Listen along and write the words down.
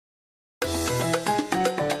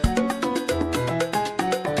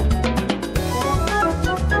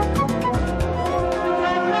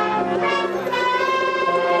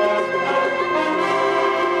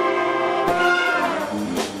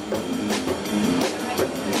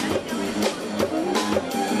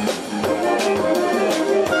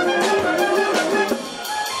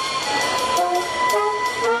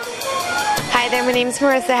name's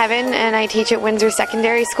Marissa Heaven, and I teach at Windsor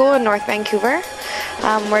Secondary School in North Vancouver.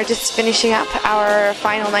 We're just finishing up our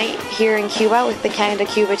final night here in Cuba with the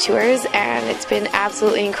Canada-Cuba tours, and it's been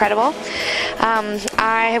absolutely incredible.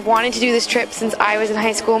 I have wanted to do this trip since I was in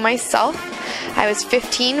high school myself. I was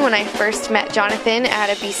 15 when I first met Jonathan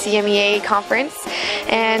at a BCMEA conference,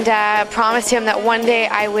 and promised him that one day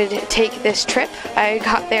I would take this trip. I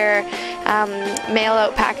got their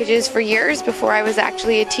mail-out packages for years before I was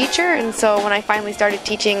actually a teacher, and so when I finally started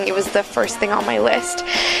teaching, it was the first thing on my list.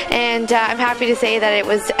 And I'm happy to say that it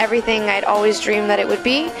was everything I'd always dreamed that it would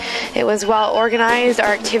be. It was well organized,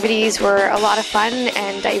 our activities were a lot of fun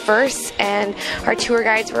and diverse, and our tour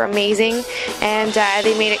guides were amazing, and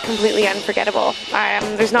they made it completely unforgettable.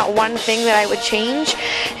 There's not one thing that I would change,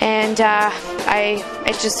 and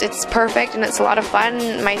it's perfect, and it's a lot of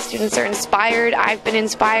fun. My students are inspired, I've been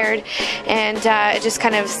inspired, and it just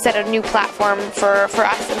kind of set a new platform for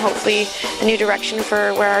us, and hopefully a new direction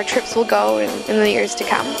for where our trips will go in the years to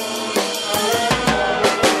come.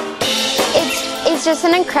 It's just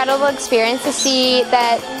an incredible experience to see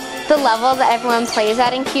that the level that everyone plays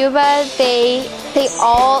at in Cuba. They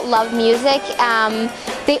all love music.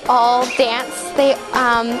 They all dance.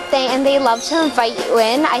 They love to invite you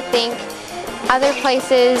in. I think other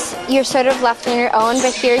places you're sort of left on your own,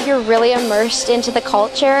 but here you're really immersed into the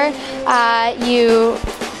culture. You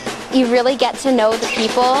really get to know the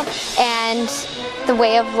people and the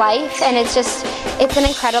way of life, and it's an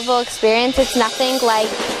incredible experience. It's nothing like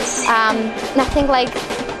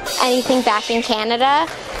anything back in Canada.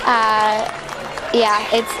 Yeah,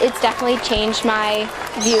 it's definitely changed my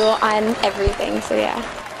view on everything. So yeah.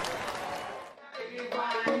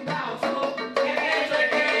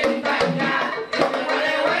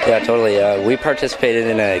 Yeah, totally. We participated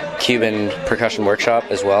in a Cuban percussion workshop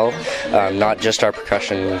as well. Not just our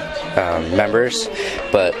percussion members,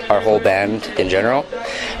 but our whole band in general.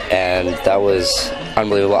 And that was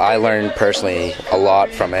unbelievable. I learned personally a lot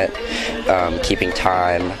from it, keeping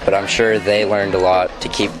time. But I'm sure they learned a lot to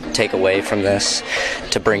take away from this,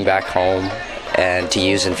 to bring back home, and to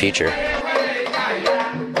use in future.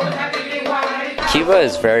 Cuba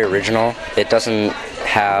is very original. It doesn't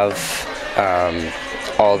have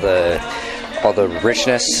all the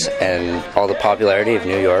richness and all the popularity of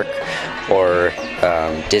New York or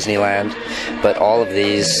Disneyland, but all of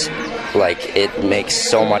these, it makes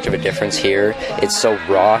so much of a difference here. It's so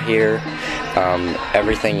raw here.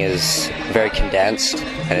 Everything is very condensed,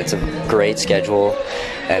 and it's a great schedule,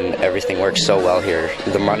 and everything works so well here.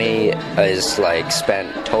 The money is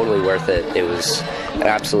spent totally worth it. It was an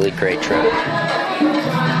absolutely great trip.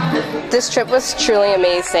 This trip was truly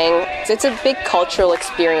amazing. It's a big cultural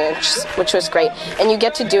experience, which was great. And you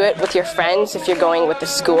get to do it with your friends if you're going with the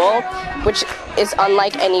school, which is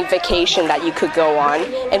unlike any vacation that you could go on.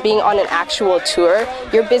 And being on an actual tour,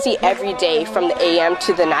 you're busy every day from the AM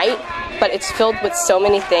to the night, but it's filled with so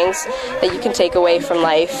many things that you can take away from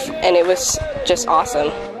life, and it was just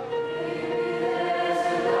awesome.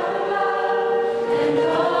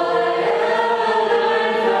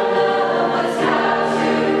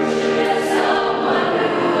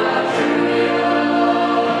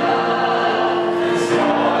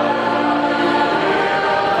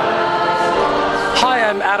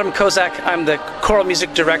 I'm Adam Kozak. I'm the choral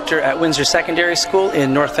music director at Windsor Secondary School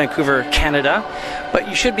in North Vancouver, Canada. But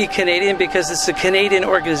you should be Canadian because it's a Canadian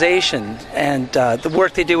organization, and the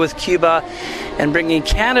work they do with Cuba and bringing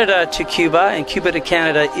Canada to Cuba and Cuba to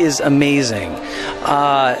Canada is amazing.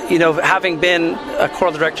 Having been a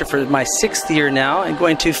choral director for my 6th year now and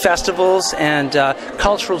going to festivals and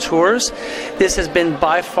cultural tours, this has been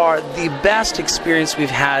by far the best experience we've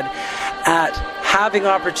had at having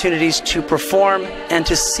opportunities to perform and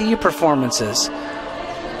to see performances.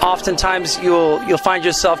 Oftentimes you'll find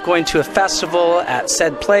yourself going to a festival at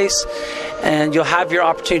said place, and you'll have your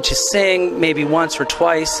opportunity to sing maybe once or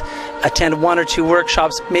twice, attend 1 or 2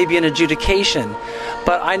 workshops, maybe an adjudication.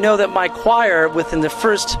 But I know that my choir within the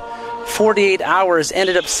first 48 hours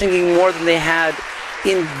ended up singing more than they had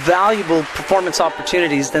invaluable performance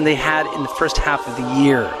opportunities than they had in the first half of the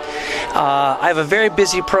year. I have a very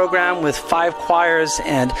busy program with 5 choirs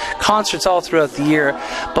and concerts all throughout the year,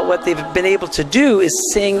 but what they've been able to do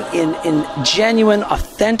is sing in genuine,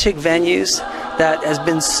 authentic venues. That has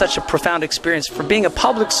been such a profound experience. For being a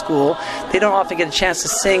public school, they don't often get a chance to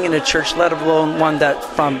sing in a church, let alone one that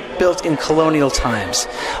built in colonial times.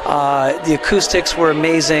 The acoustics were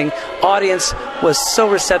amazing. Audience was so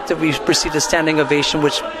receptive. We received a standing ovation,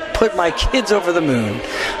 which put my kids over the moon.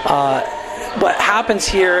 What happens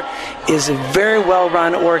here is a very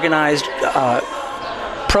well-run, organized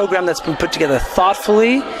program that's been put together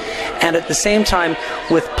thoughtfully, and at the same time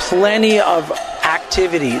with plenty of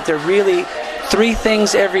activity. They're really 3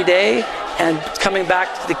 things every day, and coming back,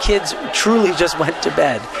 the kids truly just went to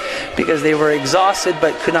bed because they were exhausted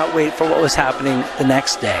but could not wait for what was happening the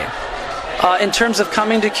next day. In terms of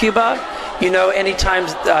coming to Cuba, you know, anytime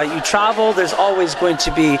you travel, there's always going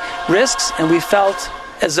to be risks, and we felt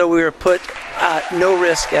as though we were put at no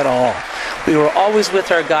risk at all. We were always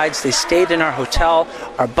with our guides. They stayed in our hotel.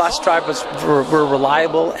 Our bus drivers were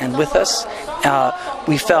reliable and with us.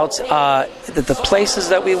 We felt that the places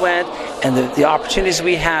that we went and the opportunities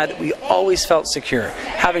we had, we always felt secure.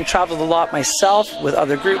 Having traveled a lot myself with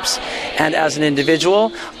other groups and as an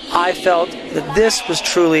individual, I felt that this was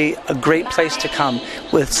truly a great place to come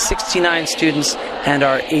with 69 students and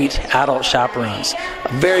our 8 adult chaperones.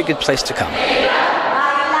 A very good place to come.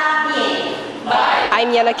 I'm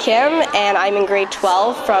Yenna Kim, and I'm in grade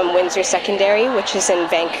 12 from Windsor Secondary, which is in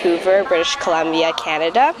Vancouver, British Columbia,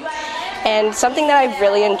 Canada. And something that I've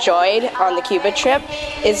really enjoyed on the Cuba trip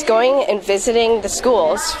is going and visiting the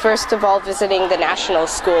schools. First of all, visiting the national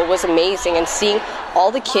school was amazing, and seeing all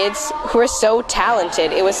the kids who are so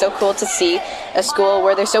talented. It was so cool to see a school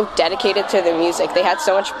where they're so dedicated to their music. They had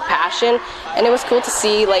so much passion, and it was cool to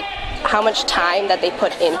see like how much time that they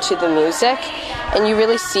put into the music, and you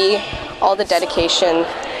really see all the dedication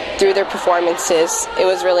through their performances. It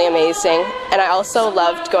was really amazing. And I also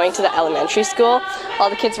loved going to the elementary school.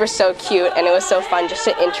 All the kids were so cute, and it was so fun just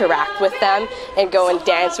to interact with them and go and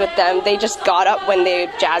dance with them. They just got up when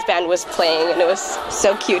the jazz band was playing, and it was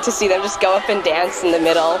so cute to see them just go up and dance in the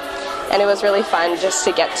middle. And it was really fun just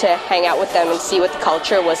to get to hang out with them and see what the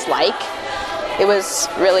culture was like. It was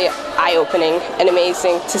really eye-opening and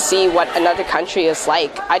amazing to see what another country is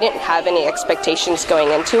like. I didn't have any expectations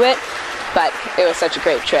going into it, but it was such a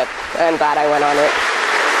great trip, and I'm glad I went on it.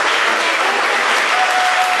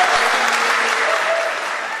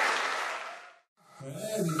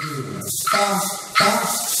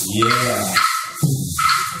 Yeah.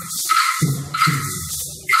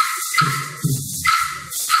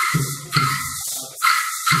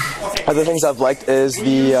 Other things I've liked is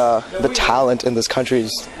the talent in this country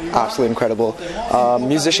is absolutely incredible.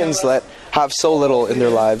 Musicians that have so little in their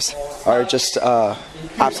lives are just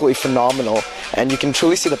absolutely phenomenal, and you can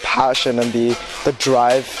truly see the passion and the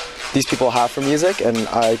drive these people have for music, and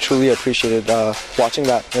I truly appreciated watching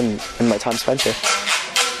that in my time spent here.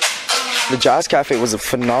 The Jazz Cafe was a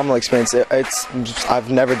phenomenal experience. I've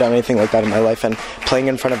never done anything like that in my life, and playing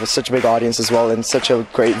in front of such a big audience as well, in such a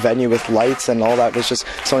great venue with lights and all that was just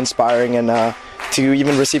so inspiring. And to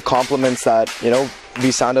even receive compliments that, you know,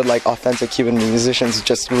 we sounded like authentic Cuban musicians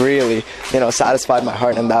just really, you know, satisfied my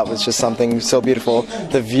heart, and that was just something so beautiful.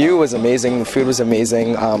 The view was amazing, the food was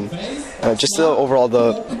amazing, just the overall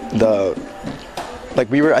like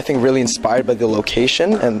we were, I think, really inspired by the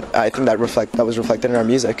location, and I think that was reflected in our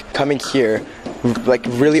music. Coming here, like,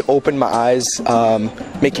 really opened my eyes,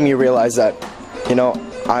 making me realize that, you know,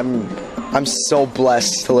 I'm so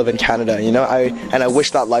blessed to live in Canada, you know, and I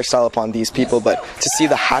wish that lifestyle upon these people, but to see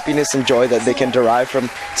the happiness and joy that they can derive from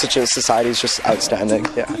such a society is just outstanding.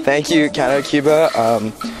 Yeah, thank you, Canada, Cuba.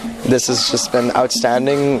 This has just been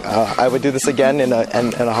outstanding. I would do this again in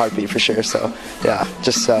a heartbeat for sure. So yeah,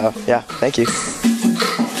 just yeah, thank you.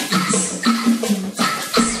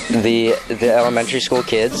 The elementary school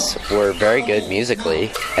kids were very good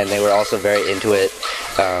musically, and they were also very into it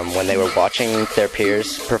when they were watching their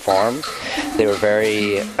peers perform. They were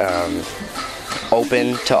very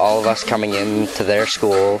open to all of us coming into their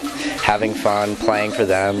school, having fun, playing for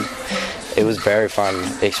them. It was a very fun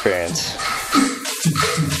experience.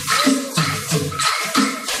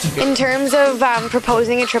 In terms of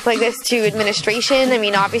proposing a trip like this to administration, I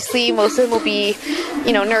mean, obviously most of them will be,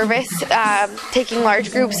 you know, nervous. Taking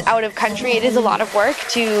large groups out of country, it is a lot of work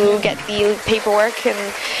to get the paperwork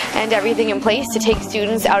and everything in place to take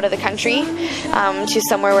students out of the country to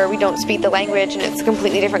somewhere where we don't speak the language and it's a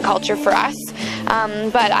completely different culture for us.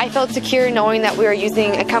 But I felt secure knowing that we were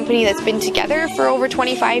using a company that's been together for over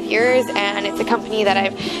 25 years, and it's a company that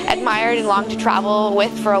I've admired and longed to travel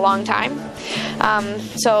with for a long time.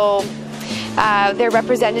 Their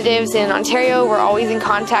representatives in Ontario were always in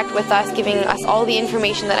contact with us, giving us all the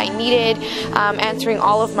information that I needed, answering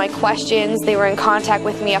all of my questions. They were in contact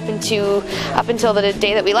with me up until the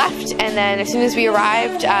day that we left, and then as soon as we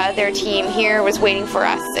arrived, their team here was waiting for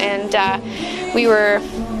us, and we were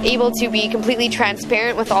able to be completely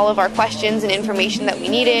transparent with all of our questions and information that we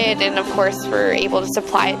needed, and of course we're able to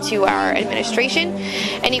supply it to our administration.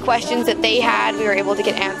 Any questions that they had, we were able to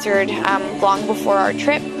get answered long before our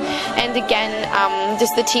trip. And again,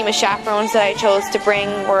 just the team of chaperones that I chose to bring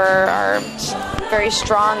were our very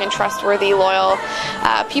strong and trustworthy, loyal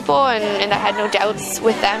people, and I had no doubts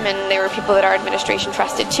with them, and they were people that our administration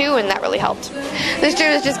trusted too, and that really helped. This trip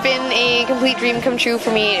has just been a complete dream come true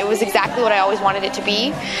for me. It was exactly what I always wanted it to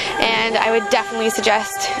be, and I would definitely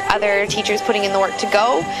suggest other teachers putting in the work to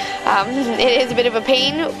go. It is a bit of a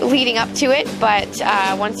pain leading up to it, but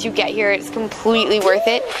once you get here, it's completely worth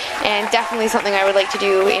it, and definitely something I would like to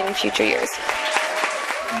do in future years.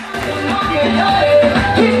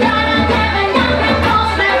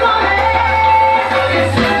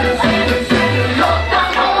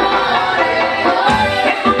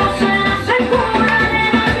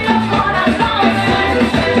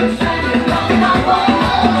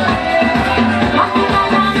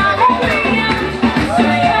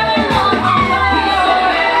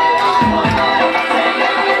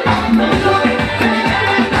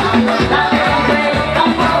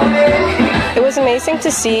 Amazing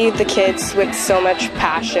to see the kids with so much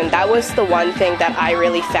passion. That was the one thing that I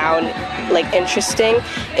really found interesting.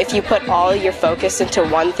 If you put all your focus into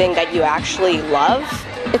one thing that you actually love,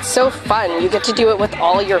 it's so fun. You get to do it with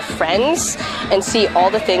all your friends and see all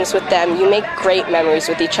the things with them. You make great memories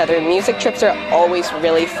with each other. Music trips are always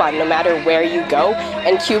really fun no matter where you go,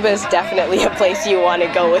 and Cuba is definitely a place you want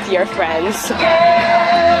to go with your friends.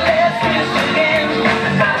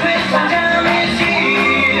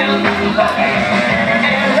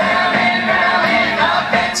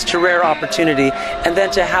 It's a rare opportunity, and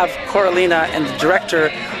then to have Coralina and the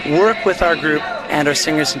director work with our group and our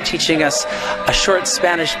singers in teaching us a short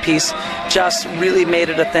Spanish piece just really made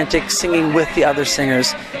it authentic, singing with the other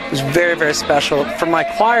singers. It was very, very special. For my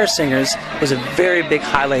choir singers, it was a very big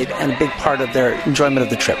highlight and a big part of their enjoyment of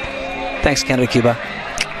the trip. Thanks, Canada, Cuba.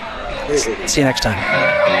 See you next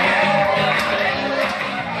time.